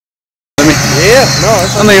yeah. No,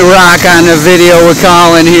 let me rock on the video with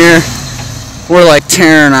Colin here. We're like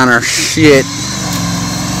tearing on our shit.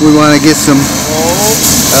 We want to get some.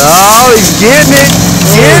 Oh, he's getting it.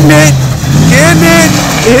 Getting it. Getting it.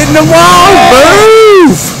 Hitting the wall.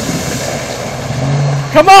 Move.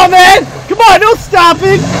 Come on, man. Come on, don't stop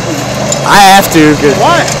it. I have to.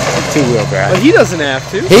 Why? Two-wheel drive. But he doesn't have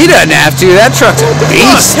to. He doesn't have to. That truck's a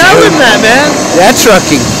beast. Tell him that, man. That truck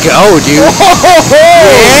can go, dude.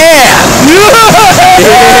 Yeah. Yeah.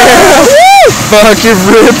 Fucking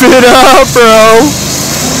rip it up, bro.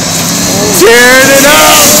 Tearing it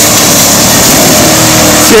up.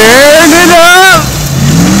 Tearing it up.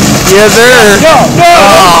 Yes, sir. No,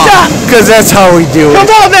 stop. Because that's how we do it. Come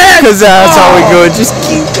on, man. Because that's how we go. Just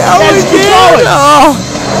keep going. Keep going. Oh.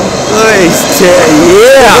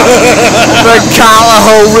 Yeah. But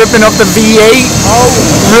Calaho ripping up the V8.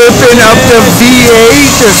 Ripping up the V8.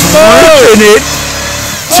 Just ripping it.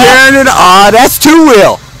 Tearing it. Oh, that's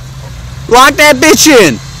two-wheel. Lock that bitch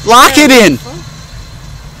in. Lock it in.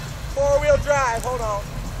 Four-wheel drive. Hold on.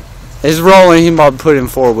 It's rolling. He's about to put in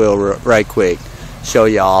four-wheel right quick. Show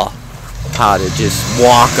y'all how to just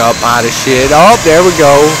walk up out of shit. Oh, there we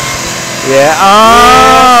go. Yeah.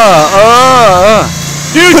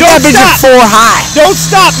 Dude, put that bitch at 4 high. Don't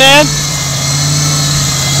stop, man.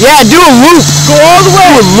 Yeah, do a loop. Go all the way.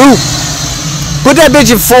 Do a loop. Put that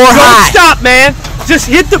bitch at 4 high. Don't stop, man.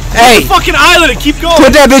 Just hit the fucking island and keep going.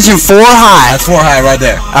 Put that bitch in 4 high. That's 4 high right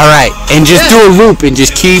there. All right, and just do a loop and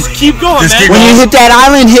just keep going, man. When you hit that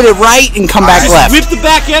island, hit it right and come back left. Whip the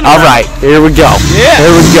back end. All right, here we go. Yeah.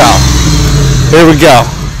 Here we go. Here we go.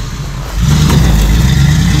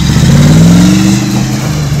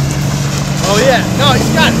 Oh yeah. No, he's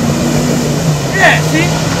got it. Yeah, see?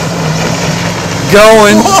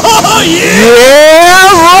 Going. Oh yeah.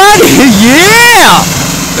 Yeah, right. Yeah.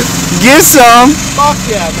 Get some. Fuck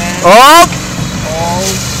yeah, man. Up.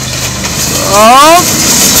 Up.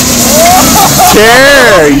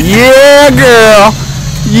 There. Yeah, girl.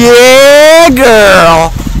 Yeah, girl.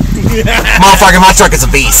 Motherfucker, my truck is a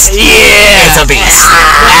beast. Yeah. It's a beast.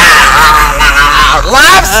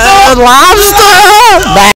 Lobster. Lobster.